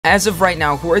As of right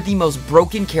now, who are the most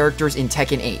broken characters in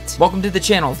Tekken 8? Welcome to the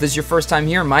channel. If this is your first time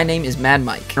here, my name is Mad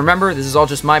Mike. Remember, this is all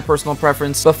just my personal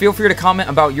preference, but feel free to comment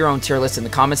about your own tier list in the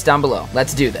comments down below.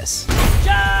 Let's do this.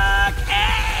 Jack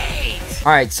 8!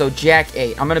 Alright, so Jack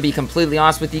 8. I'm gonna be completely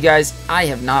honest with you guys, I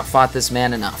have not fought this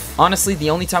man enough. Honestly,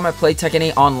 the only time I play Tekken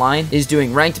 8 online is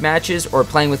doing ranked matches or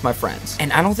playing with my friends.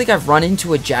 And I don't think I've run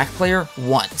into a Jack player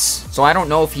once. So I don't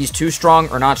know if he's too strong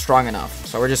or not strong enough.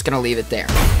 So we're just gonna leave it there.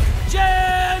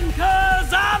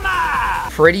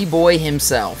 Pretty boy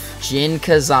himself, Jin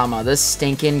Kazama, the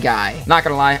stinking guy. Not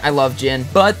gonna lie, I love Jin,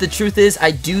 but the truth is,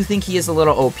 I do think he is a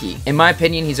little OP. In my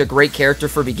opinion, he's a great character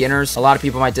for beginners. A lot of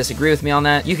people might disagree with me on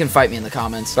that. You can fight me in the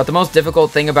comments. But the most difficult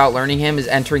thing about learning him is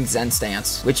entering Zen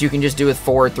stance, which you can just do with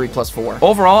 4 or 3+4.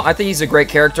 Overall, I think he's a great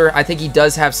character. I think he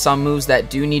does have some moves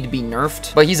that do need to be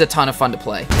nerfed, but he's a ton of fun to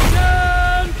play.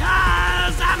 Jin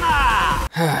Kazama!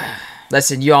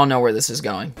 Listen, you all know where this is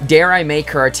going. Dare I make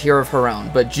her a tier of her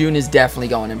own, but June is definitely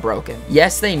going in broken.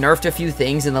 Yes, they nerfed a few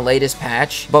things in the latest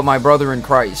patch, but my brother in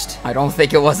Christ, I don't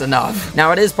think it was enough.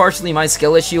 Now, it is partially my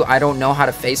skill issue. I don't know how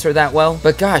to face her that well,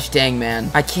 but gosh dang, man,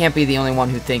 I can't be the only one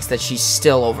who thinks that she's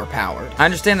still overpowered. I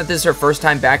understand that this is her first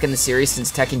time back in the series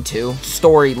since Tekken 2,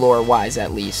 story lore-wise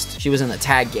at least. She was in the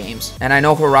tag games, and I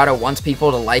know Harada wants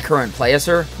people to like her and play as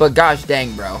her, but gosh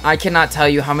dang, bro, I cannot tell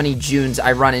you how many Junes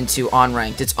I run into on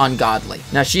ranked. It's ungodly.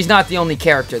 Now, she's not the only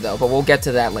character, though, but we'll get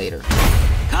to that later.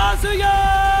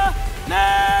 Kazuya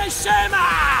Mishima!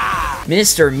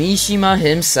 Mr. Mishima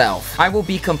himself. I will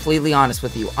be completely honest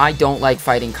with you, I don't like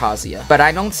fighting Kazuya, but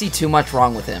I don't see too much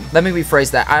wrong with him. Let me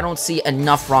rephrase that. I don't see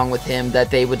enough wrong with him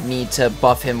that they would need to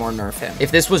buff him or nerf him.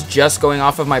 If this was just going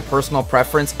off of my personal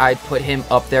preference, I'd put him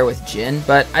up there with Jin,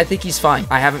 but I think he's fine.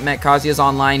 I haven't met Kazuya's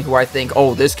online who I think,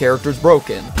 oh, this character's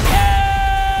broken.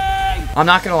 I'm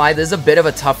not gonna lie, this is a bit of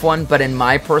a tough one, but in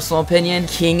my personal opinion,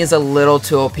 King is a little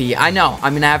too OP. I know,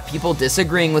 I'm gonna have people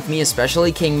disagreeing with me,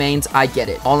 especially King mains. I get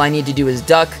it. All I need to do is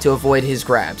duck to avoid his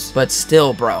grabs. But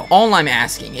still, bro, all I'm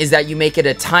asking is that you make it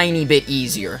a tiny bit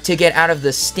easier to get out of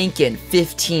the stinking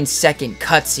 15-second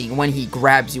cutscene when he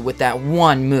grabs you with that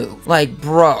one move. Like,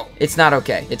 bro, it's not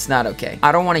okay. It's not okay.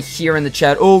 I don't want to hear in the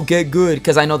chat, oh, get good,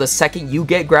 because I know the second you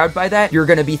get grabbed by that, you're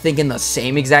gonna be thinking the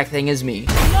same exact thing as me.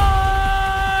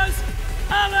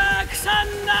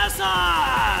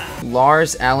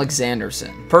 Lars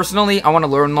Alexanderson. Personally, I want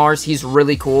to learn Lars. He's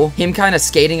really cool. Him kind of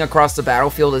skating across the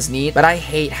battlefield is neat, but I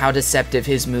hate how deceptive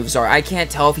his moves are. I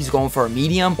can't tell if he's going for a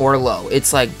medium or low.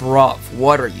 It's like, bruv,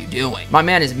 what are you doing? My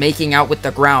man is making out with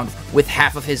the ground with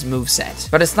half of his moveset.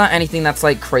 But it's not anything that's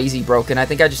like crazy broken. I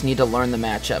think I just need to learn the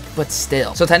matchup, but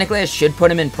still. So technically I should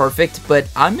put him in perfect, but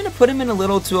I'm gonna put him in a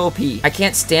little too OP. I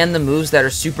can't stand the moves that are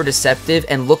super deceptive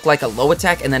and look like a low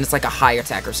attack and then it's like a high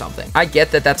attack or something. I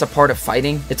get that that's a part of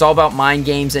fighting. It's all about mind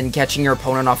games and catching your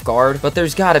opponent off guard, but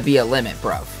there's gotta be a limit,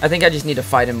 bruv. I think I just need to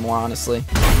fight him more, honestly.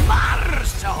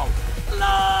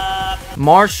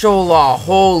 Martial law,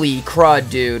 holy crud,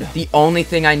 dude. The only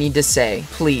thing I need to say,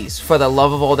 please, for the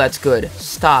love of all that's good,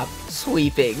 stop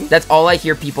sweeping. That's all I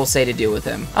hear people say to do with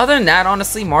him. Other than that,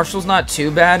 honestly, Martial's not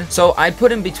too bad. So I'd put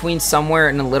him between somewhere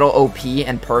in a little OP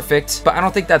and perfect, but I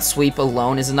don't think that sweep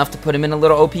alone is enough to put him in a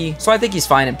little OP. So I think he's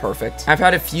fine and perfect. I've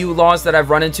had a few laws that I've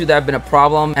run into that have been a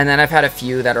problem, and then I've had a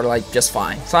few that are like just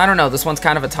fine. So I don't know, this one's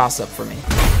kind of a toss-up for me.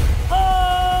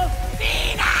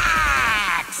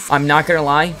 I'm not gonna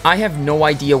lie, I have no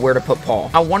idea where to put Paul.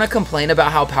 I want to complain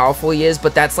about how powerful he is,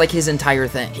 but that's like his entire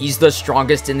thing. He's the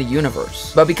strongest in the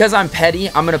universe. But because I'm petty,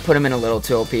 I'm gonna put him in a little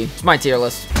too OP. It's my tier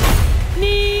list.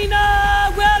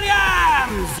 Nina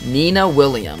Williams! Nina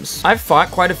Williams. I've fought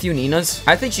quite a few Ninas.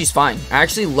 I think she's fine. I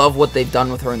actually love what they've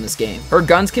done with her in this game. Her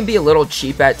guns can be a little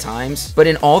cheap at times, but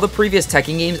in all the previous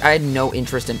Tekken games, I had no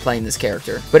interest in playing this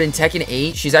character. But in Tekken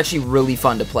 8, she's actually really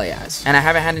fun to play as. And I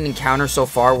haven't had an encounter so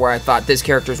far where I thought this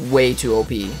character's way too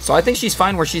OP. So I think she's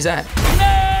fine where she's at.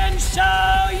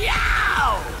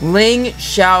 Ling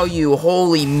Xiaoyu,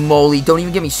 holy moly, don't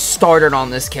even get me started on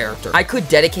this character. I could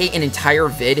dedicate an entire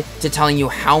vid to telling you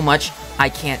how much I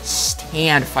can't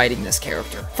stand fighting this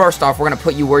character. First off, we're gonna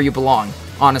put you where you belong.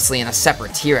 Honestly, in a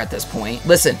separate tier at this point.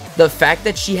 Listen, the fact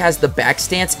that she has the back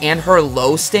stance and her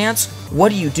low stance, what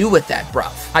do you do with that,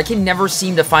 bruv? I can never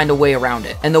seem to find a way around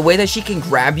it. And the way that she can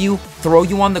grab you, throw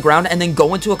you on the ground, and then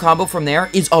go into a combo from there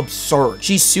is absurd.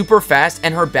 She's super fast,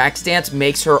 and her back stance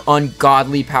makes her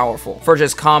ungodly powerful for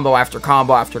just combo after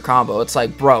combo after combo. It's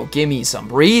like, bro, give me some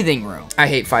breathing room. I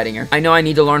hate fighting her. I know I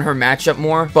need to learn her matchup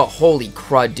more, but holy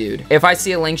crud, dude. If I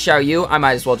see a Ling Xiaoyu, I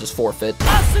might as well just forfeit.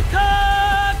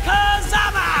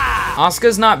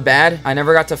 Asuka's not bad. I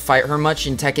never got to fight her much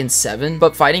in Tekken 7,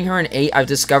 but fighting her in 8, I've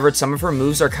discovered some of her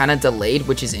moves are kind of delayed,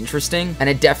 which is interesting, and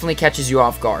it definitely catches you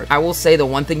off guard. I will say the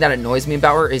one thing that annoys me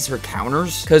about her is her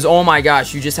counters, because oh my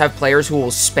gosh, you just have players who will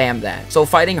spam that. So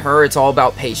fighting her, it's all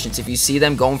about patience. If you see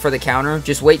them going for the counter,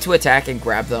 just wait to attack and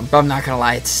grab them. But I'm not gonna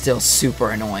lie, it's still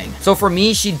super annoying. So for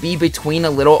me, she'd be between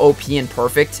a little OP and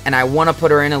perfect, and I want to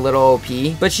put her in a little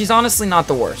OP, but she's honestly not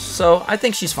the worst, so I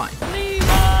think she's fine.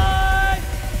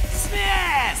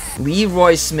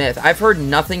 Leroy Smith. I've heard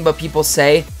nothing but people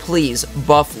say, please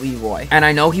buff Leroy. And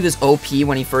I know he was OP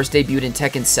when he first debuted in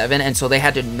Tekken 7, and so they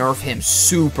had to nerf him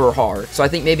super hard. So I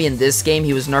think maybe in this game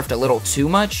he was nerfed a little too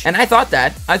much. And I thought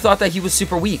that he was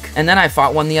super weak. And then I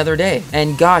fought one the other day.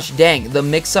 And gosh dang, the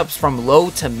mix-ups from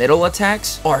low to middle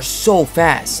attacks are so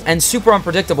fast and super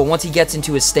unpredictable once he gets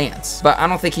into his stance. But I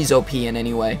don't think he's OP in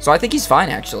any way. So I think he's fine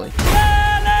actually.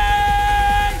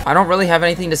 I don't really have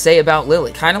anything to say about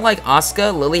Lily. Kind of like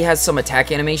Asuka, Lily has some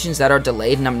attack animations that are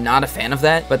delayed, and I'm not a fan of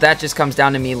that, but that just comes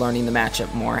down to me learning the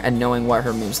matchup more and knowing what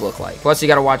her moves look like. Plus, you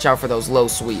gotta watch out for those low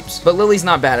sweeps. But Lily's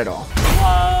not bad at all.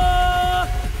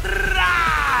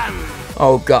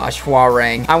 Oh gosh,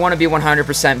 Hwoarang. I want to be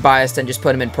 100% biased and just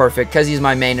put him in perfect because he's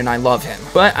my main and I love him.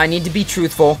 But I need to be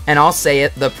truthful, and I'll say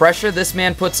it, the pressure this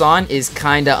man puts on is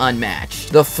kinda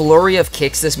unmatched. The flurry of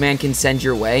kicks this man can send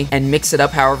your way and mix it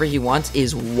up however he wants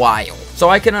is wild. So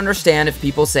I can understand if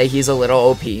people say he's a little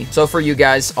OP. So for you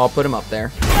guys, I'll put him up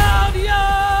there.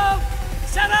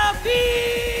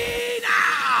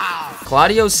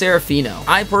 Claudio Serafino.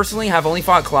 I personally have only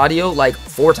fought Claudio like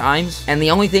 4 times, and the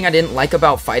only thing I didn't like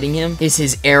about fighting him is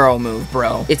his arrow move,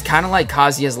 bro. It's kind of like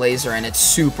Kazuya's laser, and it's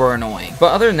super annoying.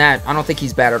 But other than that, I don't think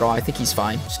he's bad at all. I think he's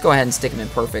fine. Just go ahead and stick him in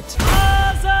perfect.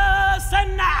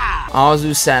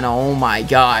 Azucena, oh my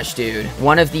gosh, dude.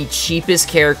 One of the cheapest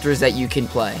characters that you can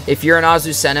play. If you're an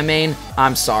Azucena main,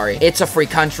 I'm sorry. It's a free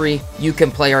country. You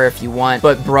can play her if you want,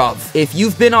 but bruv, if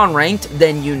you've been on ranked,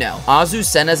 then you know.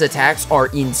 Azucena's attacks are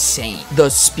insane. The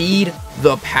speed,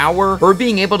 the power, her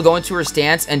being able to go into her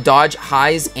stance and dodge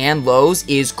highs and lows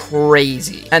is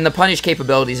crazy. And the punish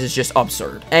capabilities is just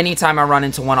absurd. Anytime I run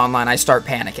into one online, I start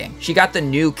panicking. She got the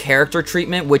new character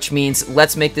treatment, which means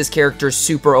let's make this character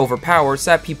super overpowered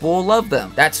so that people will love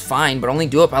them. That's fine, but only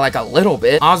do it by like a little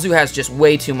bit. Azu has just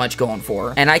way too much going for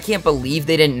her. And I can't believe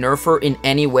they didn't nerf her in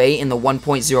any way in the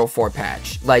 1.04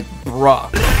 patch. Like, bruh.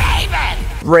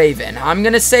 Raven. I'm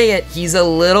gonna say it, he's a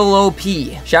little OP.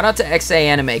 Shout out to XA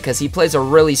Anime because he plays a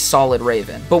really solid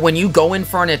Raven. But when you go in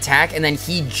for an attack and then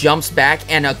he jumps back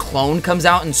and a clone comes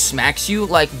out and smacks you,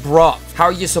 like, bruh, how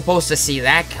are you supposed to see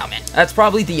that coming? That's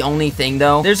probably the only thing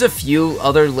though. There's a few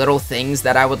other little things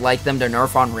that I would like them to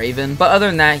nerf on Raven, but other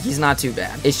than that, he's not too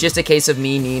bad. It's just a case of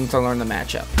me needing to learn the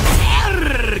matchup.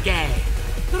 Sergey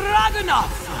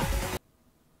Dragunov.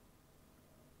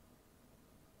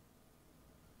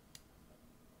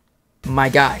 My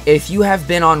guy, if you have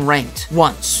been on ranked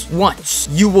once,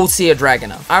 you will see a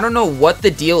Dragunov. I don't know what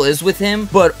the deal is with him,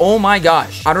 but oh my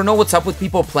gosh. I don't know what's up with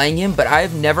people playing him, but I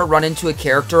have never run into a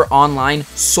character online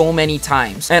so many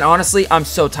times. And honestly, I'm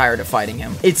so tired of fighting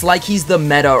him. It's like he's the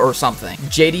meta or something.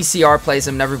 JDCR plays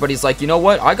him and everybody's like, you know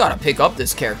what? I gotta pick up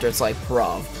this character. It's like,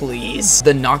 bruv, please.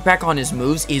 The knockback on his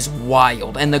moves is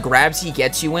wild, and the grabs he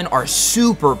gets you in are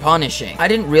super punishing. I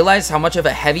didn't realize how much of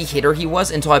a heavy hitter he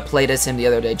was until I played as him the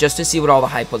other day, just to see what all the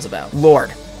hype was about. Lord,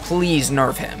 please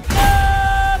nerf him.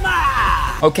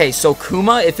 Okay, so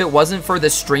Kuma, if it wasn't for the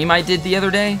stream I did the other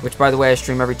day, which by the way, I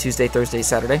stream every Tuesday, Thursday,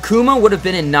 Saturday, Kuma would have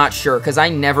been in not sure because I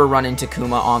never run into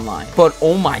Kuma online. But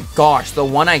oh my gosh, the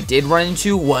one I did run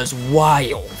into was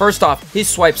wild. First off, his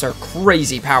swipes are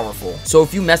crazy powerful. So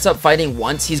if you mess up fighting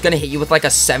once, he's gonna hit you with like a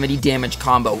 70 damage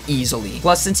combo easily.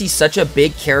 Plus, since he's such a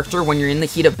big character, when you're in the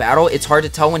heat of battle, it's hard to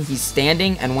tell when he's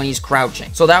standing and when he's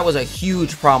crouching. So that was a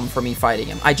huge problem for me fighting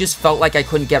him. I just felt like I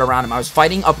couldn't get around him. I was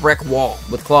fighting a brick wall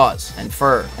with claws and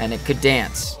fur. And it could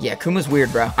dance. Yeah, Kuma's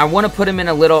weird, bro. I want to put him in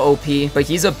a little OP, but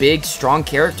he's a big, strong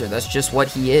character. That's just what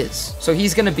he is. So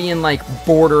he's gonna be in like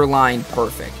borderline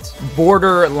perfect.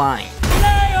 Borderline.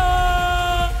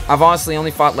 I've honestly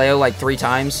only fought Leo like 3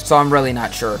 times, so I'm really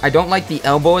not sure. I don't like the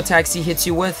elbow attacks he hits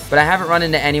you with, but I haven't run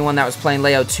into anyone that was playing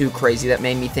Leo too crazy that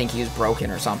made me think he was broken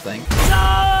or something.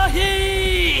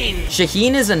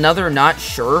 Shaheen is another not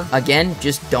sure. Again,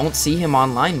 just don't see him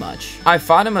online much. I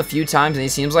fought him a few times and he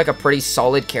seems like a pretty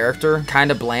solid character, kind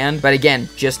of bland, but again,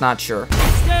 just not sure.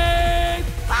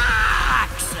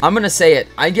 I'm gonna say it.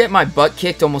 I get my butt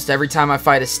kicked almost every time I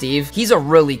fight a Steve. He's a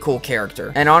really cool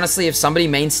character. And honestly, if somebody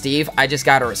mains Steve, I just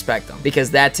gotta respect him because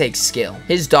that takes skill.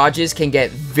 His dodges can get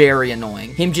very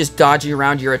annoying. Him just dodging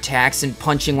around your attacks and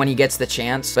punching when he gets the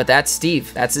chance. But that's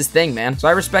Steve. That's his thing, man. So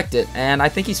I respect it. And I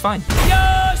think he's fine.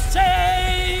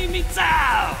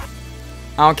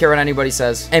 I don't care what anybody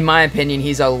says. In my opinion,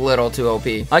 he's a little too OP.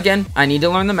 Again, I need to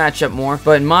learn the matchup more,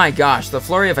 but my gosh, the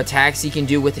flurry of attacks he can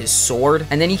do with his sword,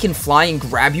 and then he can fly and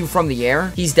grab you from the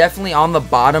air. He's definitely on the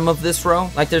bottom of this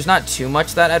row. Like, there's not too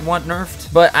much that I'd want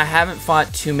nerfed, but I haven't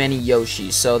fought too many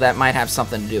Yoshis, so that might have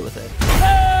something to do with it.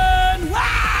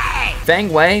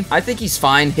 Fang Wei, I think he's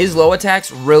fine. His low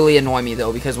attacks really annoy me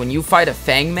though, because when you fight a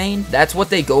Fang main, that's what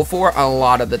they go for a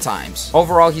lot of the times.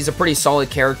 Overall, he's a pretty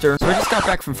solid character. So I just got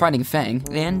back from fighting Fang,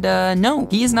 and no,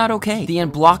 he is not okay. The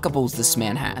unblockables this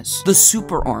man has. The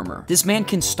super armor. This man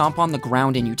can stomp on the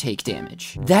ground and you take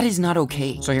damage. That is not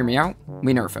okay. So hear me out,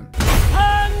 we nerf him.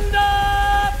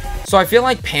 So I feel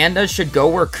like Panda should go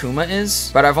where Kuma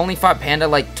is, but I've only fought Panda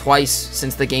like twice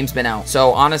since the game's been out.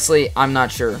 So honestly, I'm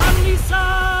not sure.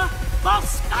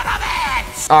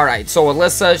 Alright, so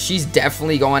Alyssa, she's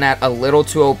definitely going at a little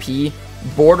too OP.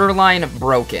 Borderline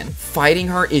broken. Fighting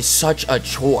her is such a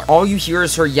chore. All you hear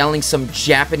is her yelling some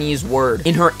Japanese word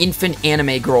in her infant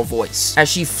anime girl voice as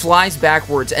she flies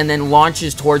backwards and then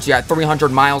launches towards you at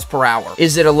 300 miles per hour.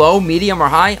 Is it a low, medium, or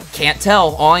high? Can't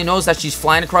tell. All I know is that she's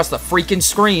flying across the freaking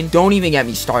screen. Don't even get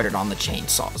me started on the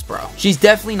chainsaws, bro. She's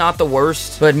definitely not the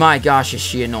worst, but my gosh, is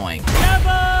she annoying.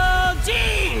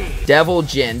 Devil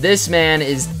Jin. This man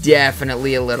is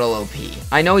definitely a little OP.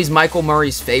 I know he's Michael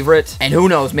Murray's favorite, and who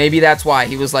knows, maybe that's why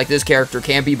he was like, this character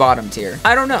can't be bottom tier.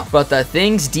 I don't know, but the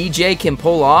things DJ can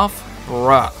pull off,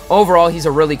 bruh. Overall, he's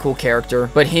a really cool character,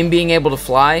 but him being able to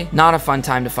fly, not a fun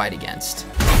time to fight against.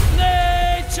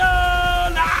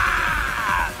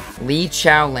 Lee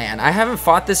Chao Lan. I haven't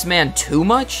fought this man too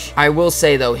much. I will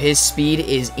say though, his speed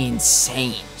is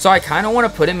insane. So I kind of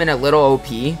want to put him in a little OP,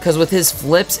 because with his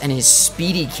flips and his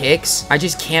speedy kicks, I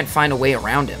just can't find a way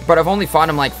around him. But I've only fought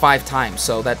him like 5 times,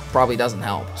 so that probably doesn't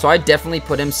help. So I definitely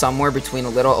put him somewhere between a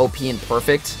little OP and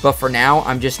perfect, but for now,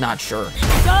 I'm just not sure.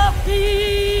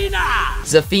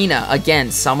 Zafina,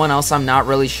 again, someone else I'm not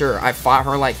really sure. I fought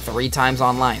her like 3 times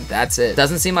online. That's it.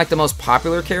 Doesn't seem like the most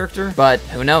popular character, but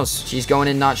who knows? She's going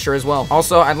in not sure as well.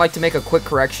 Also, I'd like to make a quick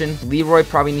correction. Leroy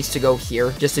probably needs to go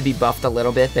here just to be buffed a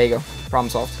little bit. There you go. Problem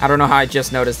solved. I don't know how I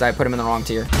just noticed that I put him in the wrong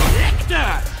tier.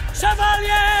 Victor!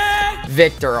 Chevalier!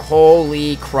 Victor,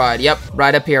 holy crud. Yep,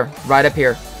 right up here. Right up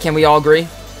here. Can we all agree?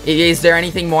 Is there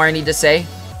anything more I need to say?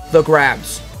 The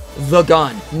grabs. The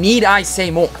gun. Need I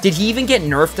say more? Did he even get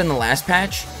nerfed in the last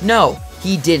patch? No,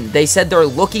 he didn't. They said they're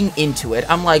looking into it.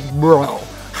 I'm like, bro,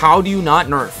 how do you not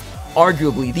nerf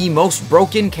arguably the most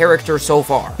broken character so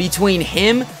far? Between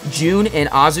him, June, and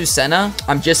Azucena,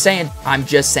 I'm just saying.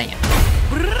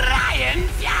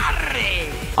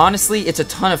 Honestly, it's a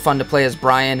ton of fun to play as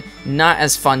Brian, not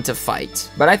as fun to fight.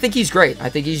 But I think he's great. I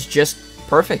think he's just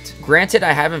perfect. Granted,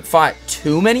 I haven't fought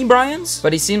too many Brians,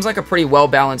 but he seems like a pretty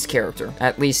well-balanced character,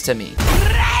 at least to me.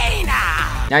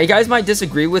 Now, you guys might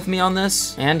disagree with me on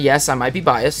this, and yes, I might be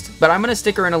biased, but I'm gonna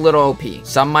stick her in a little OP.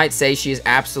 Some might say she is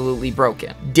absolutely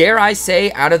broken. Dare I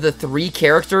say, out of the 3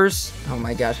 characters, oh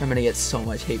my gosh, I'm gonna get so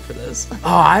much hate for this.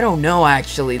 Oh, I don't know,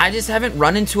 actually. I just haven't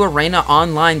run into a Reina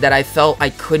online that I felt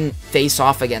I couldn't face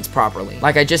off against properly.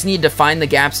 Like, I just need to find the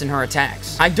gaps in her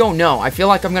attacks. I don't know. I feel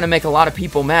like I'm gonna make a lot of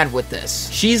people mad with this.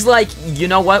 She's like, you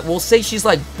know what? We'll say she's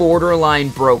like borderline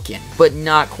broken, but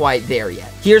not quite there yet.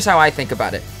 Here's how I think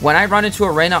about it. When I run into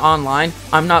a Reina online,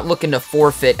 I'm not looking to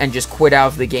forfeit and just quit out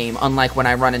of the game, unlike when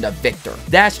I run into Victor.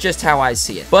 That's just how I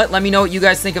see it. But let me know what you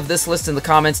guys think of this list in the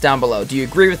comments down below. Do you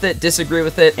agree with it? Disagree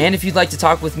with it? And if you'd like to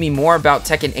talk with me more about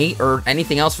Tekken 8 or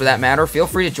anything else for that matter, feel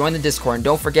free to join the Discord. And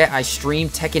don't forget, I stream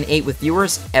Tekken 8 with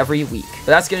viewers every week.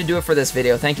 But that's going to do it for this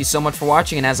video. Thank you so much for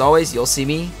watching, and as always, you'll see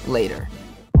me later.